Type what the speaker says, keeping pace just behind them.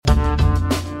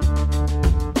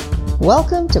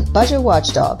Welcome to Budget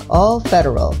Watchdog, all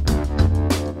federal.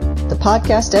 The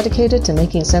podcast dedicated to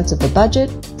making sense of the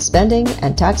budget, spending,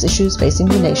 and tax issues facing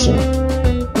the nation.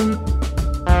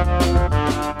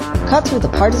 Cut through the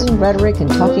partisan rhetoric and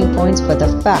talking points for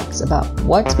the facts about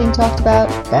what's being talked about,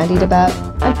 bandied about,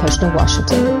 and pushed in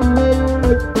Washington.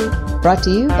 Brought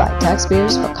to you by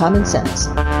Taxpayers for Common Sense.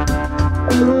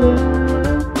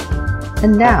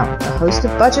 And now, the host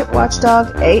of Budget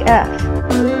Watchdog AF,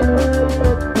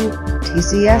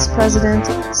 TCS President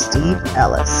Steve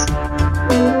Ellis.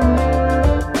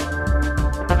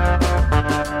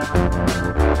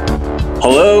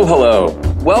 Hello.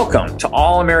 Welcome to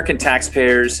all American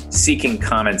taxpayers seeking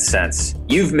common sense.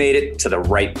 You've made it to the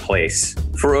right place.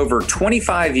 For over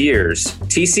 25 years,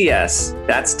 TCS,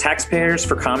 that's Taxpayers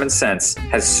for Common Sense,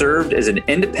 has served as an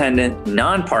independent,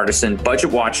 nonpartisan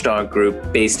budget watchdog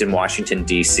group based in Washington,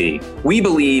 D.C. We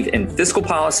believe in fiscal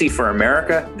policy for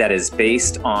America that is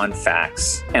based on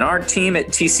facts. And our team at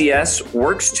TCS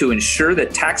works to ensure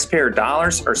that taxpayer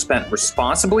dollars are spent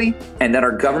responsibly and that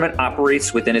our government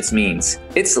operates within its means.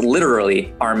 It's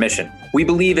literally our mission. We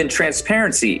believe in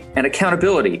transparency and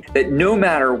accountability, that no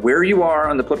matter where you are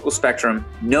on the political spectrum,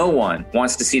 no one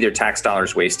wants to see their tax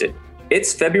dollars wasted.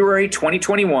 It's February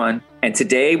 2021, and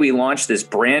today we launch this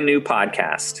brand new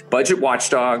podcast, Budget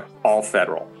Watchdog All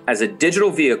Federal, as a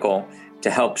digital vehicle to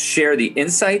help share the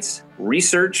insights,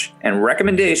 research, and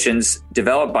recommendations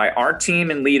developed by our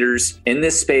team and leaders in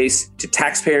this space to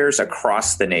taxpayers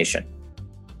across the nation.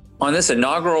 On this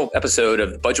inaugural episode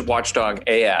of Budget Watchdog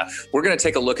AF, we're going to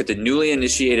take a look at the newly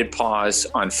initiated pause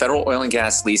on federal oil and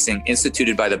gas leasing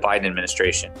instituted by the Biden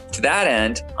administration. To that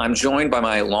end, I'm joined by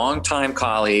my longtime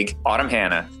colleague, Autumn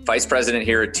Hanna, Vice President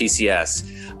here at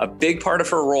TCS. A big part of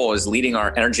her role is leading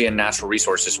our energy and natural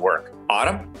resources work.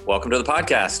 Autumn, welcome to the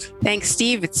podcast. Thanks,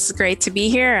 Steve. It's great to be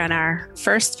here on our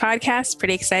first podcast.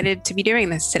 Pretty excited to be doing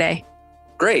this today.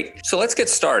 Great. So let's get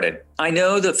started. I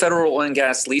know the federal oil and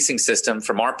gas leasing system,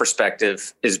 from our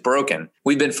perspective, is broken.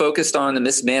 We've been focused on the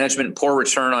mismanagement and poor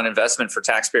return on investment for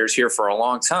taxpayers here for a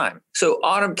long time. So,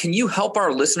 Autumn, can you help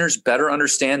our listeners better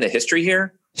understand the history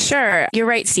here? Sure. You're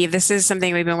right, Steve. This is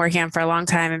something we've been working on for a long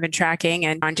time and been tracking.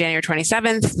 And on January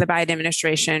 27th, the Biden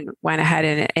administration went ahead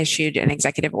and issued an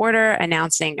executive order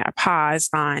announcing a pause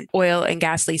on oil and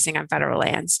gas leasing on federal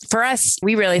lands. For us,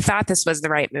 we really thought this was the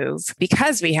right move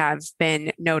because we have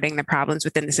been noting the problems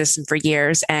within the system for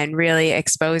years and really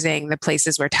exposing the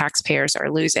places where taxpayers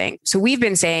are losing. So we've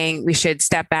been saying we should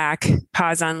step back,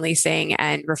 pause on leasing,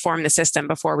 and reform the system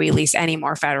before we lease any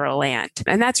more federal land.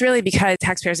 And that's really because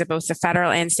taxpayers at both the federal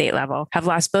and state level have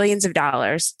lost billions of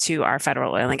dollars to our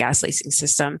federal oil and gas leasing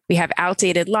system. We have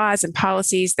outdated laws and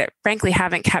policies that frankly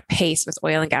haven't kept pace with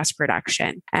oil and gas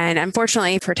production. And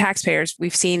unfortunately for taxpayers,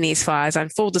 we've seen these flaws on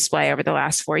full display over the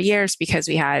last 4 years because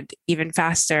we had even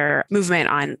faster movement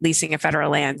on leasing of federal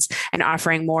lands and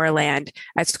offering more land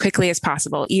as quickly as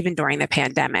possible, even during the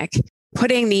pandemic.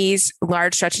 Putting these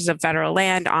large stretches of federal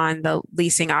land on the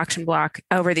leasing auction block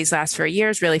over these last 4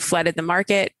 years really flooded the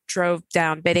market, drove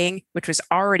down bidding, which was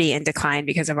already in decline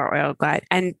because of our oil glut.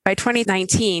 And by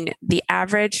 2019, the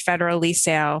average federal lease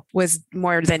sale was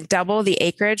more than double the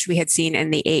acreage we had seen in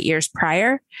the 8 years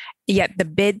prior, yet the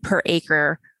bid per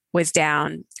acre was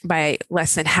down by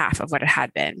less than half of what it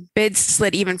had been. Bids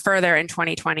slid even further in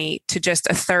 2020 to just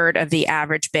a third of the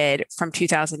average bid from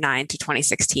 2009 to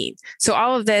 2016. So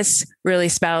all of this really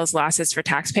spells losses for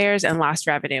taxpayers and lost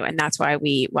revenue. And that's why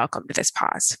we welcomed this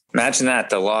pause. Imagine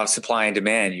that, the law of supply and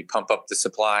demand. You pump up the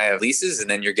supply of leases and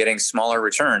then you're getting smaller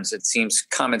returns. It seems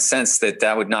common sense that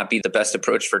that would not be the best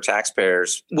approach for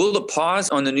taxpayers. Will the pause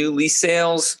on the new lease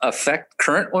sales affect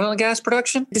current oil and gas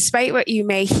production? Despite what you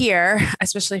may hear,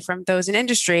 especially from those in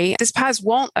industry, this pause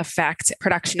won't affect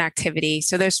production activity.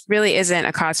 So this really isn't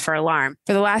a cause for alarm.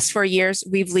 For the last 4 years,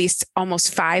 we've leased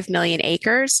almost 5 million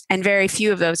acres, and very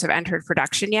few of those have entered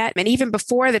production yet. And even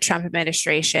before the Trump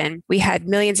administration, we had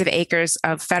millions of acres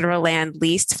of federal land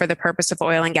leased for the purpose of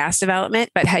oil and gas development,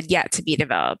 but had yet to be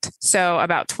developed. So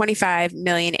about 25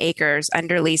 million acres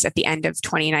under lease at the end of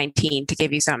 2019, to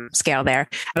give you some scale there.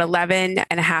 But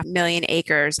 11.5 million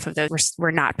acres of those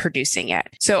were not producing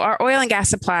yet. So our oil and gas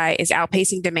supply is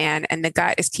outpacing demand, and the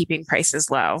gut is keeping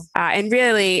prices low. And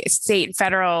really, state and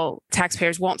federal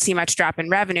taxpayers won't see much drop in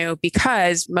revenue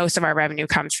because most of our revenue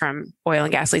comes from oil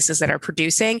and gas leases that are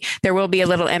producing. There will be a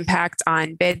little impact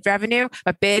on bid revenue,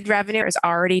 but bid revenue is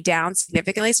already down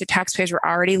significantly. So taxpayers were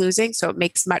already losing. So it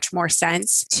makes much more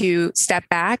sense to step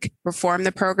back, reform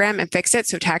the program, and fix it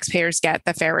so taxpayers get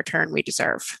the fair return we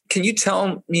deserve. Can you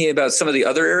tell me about some of the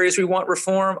other areas we want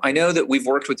reform? I know that we've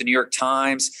worked with the New York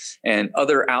Times and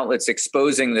other other outlets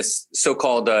exposing this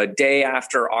so-called day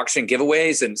after auction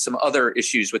giveaways and some other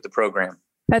issues with the program.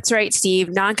 That's right, Steve.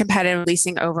 Non-competitive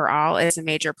leasing overall is a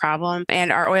major problem.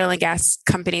 And our oil and gas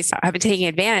companies have been taking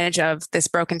advantage of this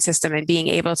broken system and being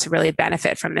able to really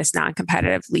benefit from this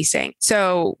non-competitive leasing.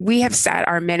 So we have set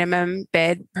our minimum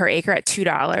bid per acre at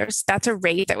 $2. That's a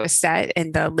rate that was set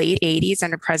in the late 80s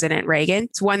under President Reagan.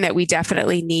 It's one that we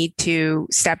definitely need to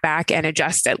step back and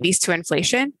adjust at least to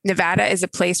inflation. Nevada is a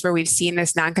place where we've seen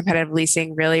this non-competitive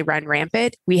leasing really run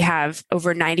rampant. We have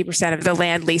over 90% of the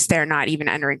land leased there not even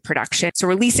entering production. So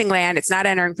we're leasing land, it's not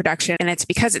entering production, and it's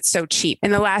because it's so cheap. In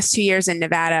the last 2 years in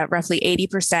Nevada, roughly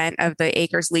 80% of the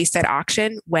acres leased at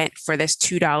auction went for this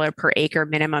 $2 per acre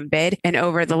minimum bid. And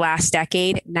over the last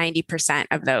decade, 90%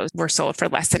 of those were sold for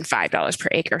less than $5 per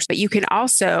acre. But you can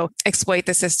also exploit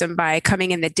the system by coming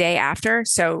in the day after.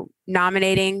 So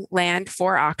nominating land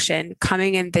for auction,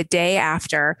 coming in the day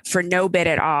after for no bid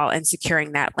at all and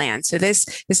securing that land. So this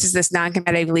is this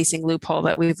non-competitive leasing loophole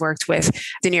that we've worked with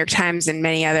the New York Times and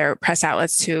many other press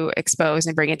outlets to expose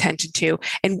and bring attention to.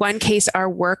 In one case, our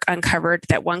work uncovered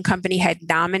that one company had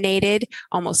nominated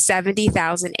almost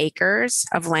 70,000 acres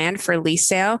of land for lease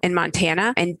sale in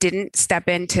Montana and didn't step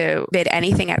in to bid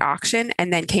anything at auction,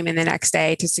 and then came in the next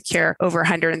day to secure over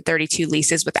 132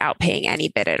 leases without paying any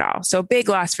bid at all. So big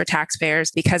loss for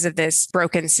taxpayers because of this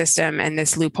broken system and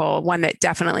this loophole, one that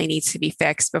definitely needs to be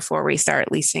fixed before we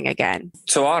start leasing again.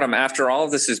 So Autumn, after all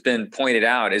of this has been pointed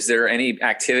out, is there any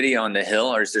activity on the Hill,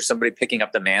 or is there somebody picking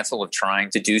up the mantle of trying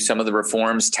to do some of the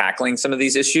reforms tackling some of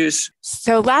these issues?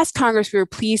 So last Congress, we were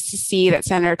pleased to see that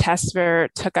Senator Tester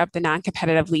took up the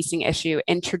non-competitive leasing issue,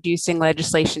 introducing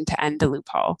legislation to end the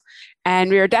loophole.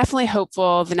 And we are definitely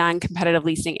hopeful the non-competitive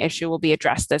leasing issue will be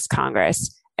addressed this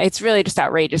Congress. It's really just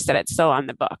outrageous that it's still on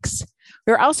the books.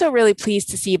 We're also really pleased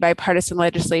to see bipartisan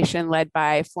legislation led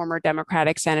by former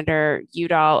Democratic Senator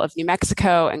Udall of New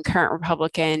Mexico and current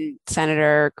Republican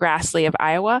Senator Grassley of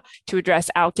Iowa to address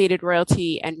outdated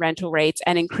royalty and rental rates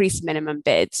and increase minimum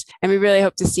bids. And we really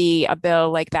hope to see a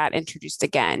bill like that introduced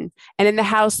again. And in the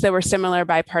House, there were similar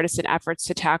bipartisan efforts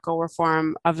to tackle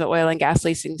reform of the oil and gas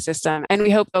leasing system. And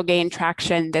we hope they'll gain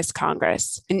traction this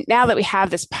Congress. And now that we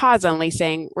have this pause on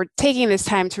leasing, we're taking this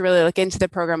time to really look into the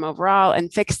program overall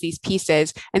and fix these pieces.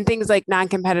 And things like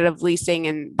non-competitive leasing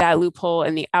and that loophole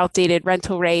and the outdated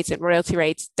rental rates and royalty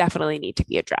rates definitely need to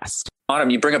be addressed. Autumn,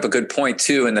 you bring up a good point,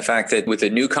 too, in the fact that with the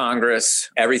new Congress,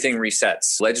 everything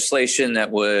resets. Legislation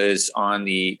that was on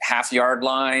the half-yard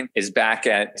line is back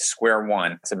at square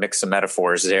one. It's a mix of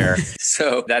metaphors there.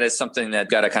 So that is something that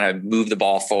got to kind of move the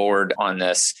ball forward on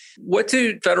this. What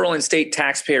do federal and state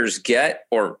taxpayers get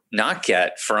or not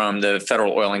get from the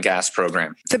federal oil and gas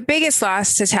program? The biggest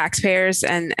loss to taxpayers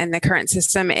and the current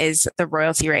system is the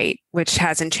royalty rate, which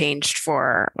hasn't changed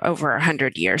for over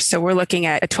 100 years. So we're looking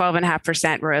at a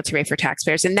 12.5% royalty rate for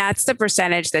taxpayers. And that's the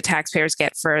percentage that taxpayers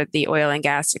get for the oil and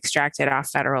gas extracted off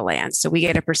federal lands. So we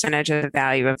get a percentage of the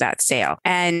value of that sale.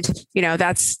 And,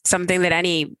 that's something that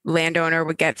any landowner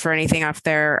would get for anything off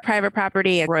their private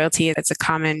property. A royalty, it's a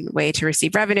common way to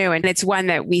receive revenue. And it's one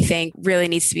that we think really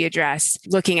needs to be addressed,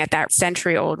 looking at that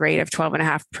century-old rate of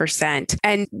 12.5%.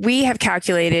 And we have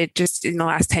calculated just in the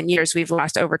last 10 years, we've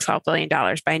lost over $12 billion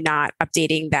by not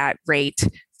updating that rate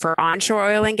for onshore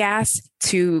oil and gas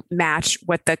to match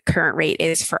what the current rate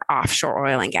is for offshore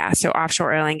oil and gas. So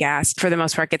offshore oil and gas, for the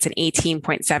most part, gets an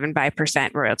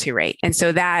 18.75% royalty rate. And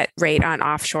so that rate on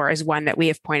offshore is one that we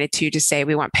have pointed to say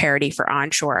we want parity for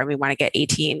onshore and we want to get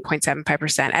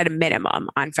 18.75% at a minimum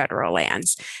on federal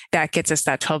lands. That gets us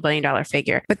that $12 billion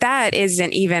figure. But that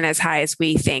isn't even as high as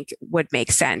we think would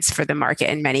make sense for the market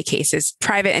in many cases.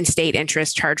 Private and state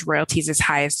interests charge royalties as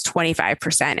high as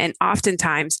 25%. And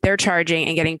oftentimes they're charging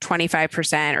and getting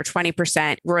 25% or 20%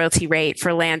 royalty rate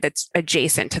for land that's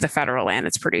adjacent to the federal land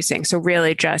that's producing. So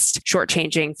really just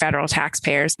shortchanging federal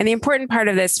taxpayers. And the important part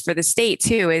of this for the state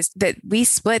too is that we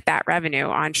split that revenue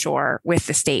onshore with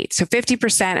the state. So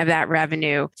 50% of that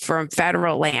revenue from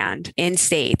federal land in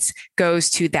states goes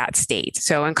to that state.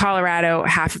 So in Colorado,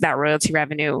 half of that royalty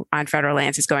revenue on federal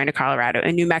lands is going to Colorado,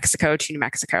 and New Mexico to New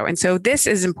Mexico. And so this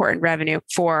is important revenue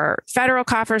for federal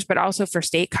coffers, but also for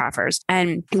state coffers.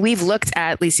 And we've looked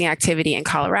at leasing activity in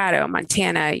Colorado,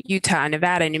 Montana, Utah,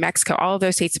 Nevada, New Mexico, all of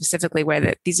those states specifically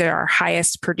where these are our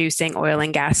highest producing oil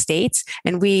and gas states.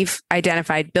 And we've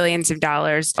identified billions of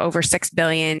dollars, over $6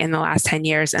 billion in the last 10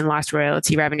 years in lost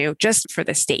royalty revenue just for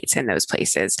the states in those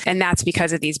places. And that's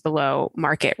because of these below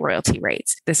market royalty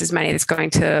rates. This is money that's going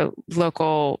to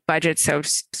local budgets, so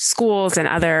schools and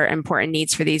other important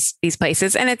needs for these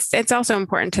places. And it's also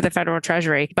important to the federal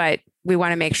treasury, but we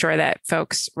want to make sure that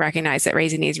folks recognize that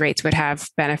raising these rates would have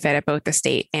benefit at both the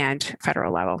state and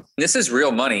federal level. This is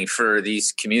real money for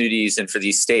these communities and for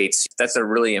these states. That's a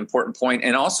really important point,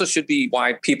 and also should be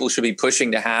why people should be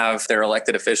pushing to have their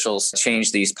elected officials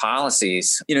change these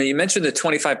policies. You mentioned the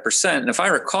 25%, and if I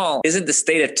recall, isn't the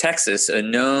state of Texas a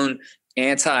known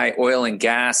anti-oil and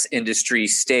gas industry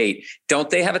state? Don't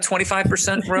they have a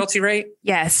 25% royalty rate?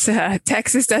 Yes,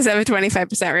 Texas does have a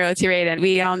 25% royalty rate, and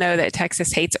we all know that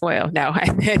Texas hates oil. No, I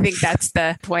think that's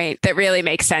the point that really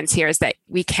makes sense here, is that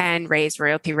we can raise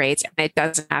royalty rates and it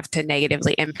doesn't have to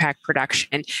negatively impact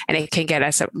production, and it can get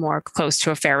us more close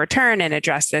to a fair return and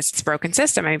address this broken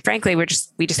system. I mean, frankly, we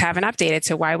just haven't updated.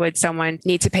 So why would someone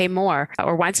need to pay more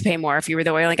or want to pay more if you were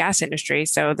the oil and gas industry?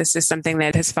 So this is something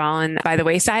that has fallen by the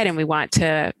wayside, and we want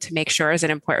to make sure is an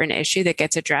important issue that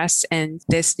gets addressed in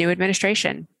this new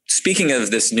administration. Speaking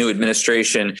of this new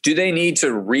administration, do they need to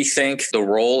rethink the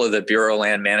role of the Bureau of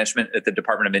Land Management at the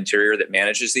Department of Interior that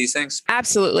manages these things?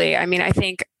 Absolutely. I mean, I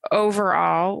think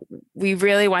overall, we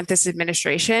really want this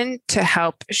administration to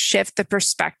help shift the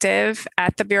perspective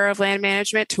at the Bureau of Land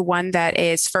Management to one that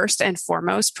is first and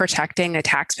foremost protecting the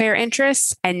taxpayer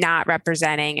interests and not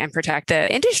representing and protect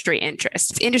the industry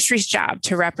interests. It's industry's job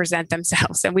to represent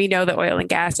themselves. And we know the oil and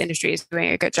gas industry is doing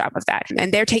a good job of that.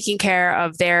 And they're taking care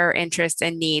of their interests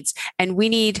and needs. And we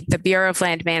need the Bureau of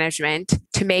Land Management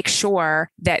to make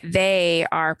sure that they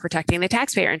are protecting the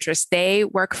taxpayer interests. They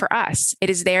work for us.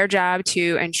 It is their job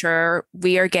to ensure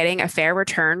we are getting a fair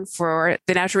return for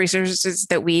the natural resources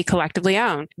that we collectively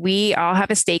own. We all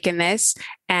have a stake in this,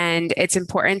 and it's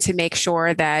important to make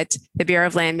sure that the Bureau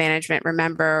of Land Management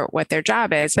remember what their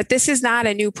job is. But this is not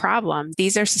a new problem.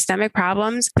 These are systemic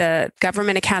problems. The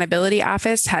Government Accountability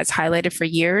Office has highlighted for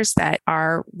years that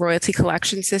our royalty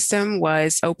collection system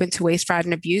was open to waste, fraud,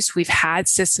 and abuse. We've had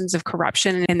systems of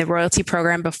corruption in the royalty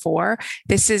program before.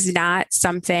 This is not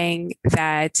something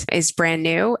that is brand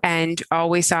new. And all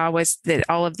we saw was that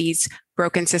all of these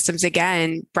broken systems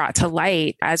again brought to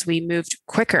light as we moved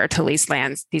quicker to lease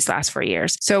lands these last 4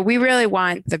 years. So we really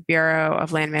want the Bureau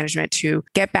of Land Management to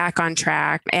get back on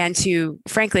track and to,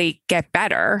 frankly, get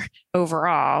better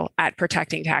overall at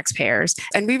protecting taxpayers.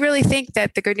 And we really think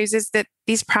that the good news is that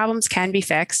these problems can be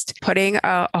fixed. Putting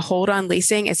a hold on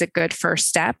leasing is a good first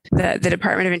step. The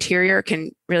Department of Interior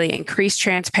can really increase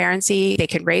transparency. They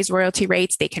can raise royalty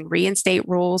rates. They can reinstate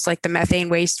rules like the methane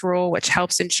waste rule, which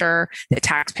helps ensure that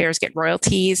taxpayers get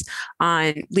royalties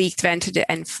on leaked, vented,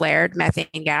 and flared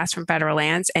methane gas from federal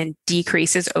lands and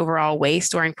decreases overall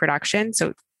waste during production.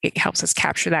 So it helps us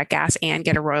capture that gas and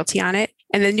get a royalty on it.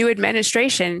 And the new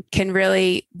administration can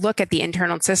really look at the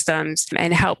internal systems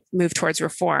and help move towards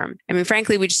reform. I mean,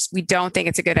 frankly, we don't think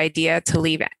it's a good idea to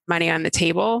leave money on the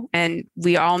table. And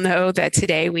we all know that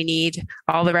today we need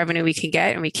all the revenue we can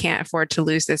get, and we can't afford to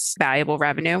lose this valuable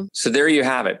revenue. So there you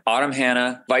have it. Autumn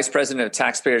Hanna, Vice President of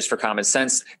Taxpayers for Common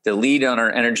Sense, the lead on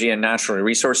our energy and natural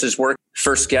resources work,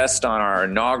 first guest on our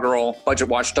inaugural Budget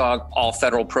Watchdog all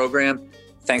federal program.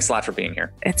 Thanks a lot for being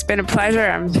here. It's been a pleasure.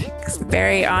 I'm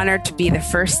very honored to be the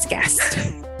first guest.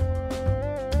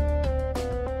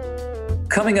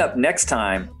 Coming up next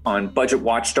time on Budget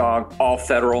Watchdog All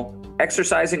Federal,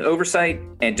 exercising oversight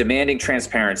and demanding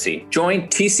transparency. Join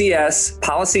TCS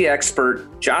policy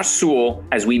expert Josh Sewell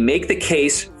as we make the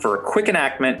case for a quick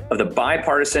enactment of the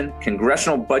bipartisan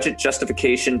Congressional Budget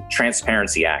Justification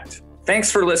Transparency Act.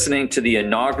 Thanks for listening to the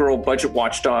inaugural Budget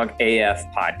Watchdog AF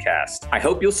podcast. I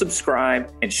hope you'll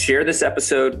subscribe and share this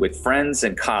episode with friends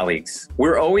and colleagues.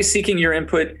 We're always seeking your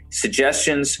input,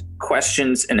 suggestions,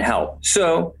 questions, and help.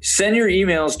 So send your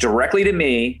emails directly to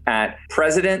me at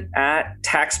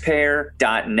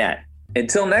president@taxpayer.net.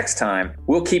 Until next time,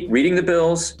 we'll keep reading the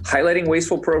bills, highlighting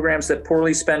wasteful programs that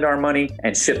poorly spend our money,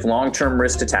 and shift long-term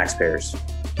risk to taxpayers.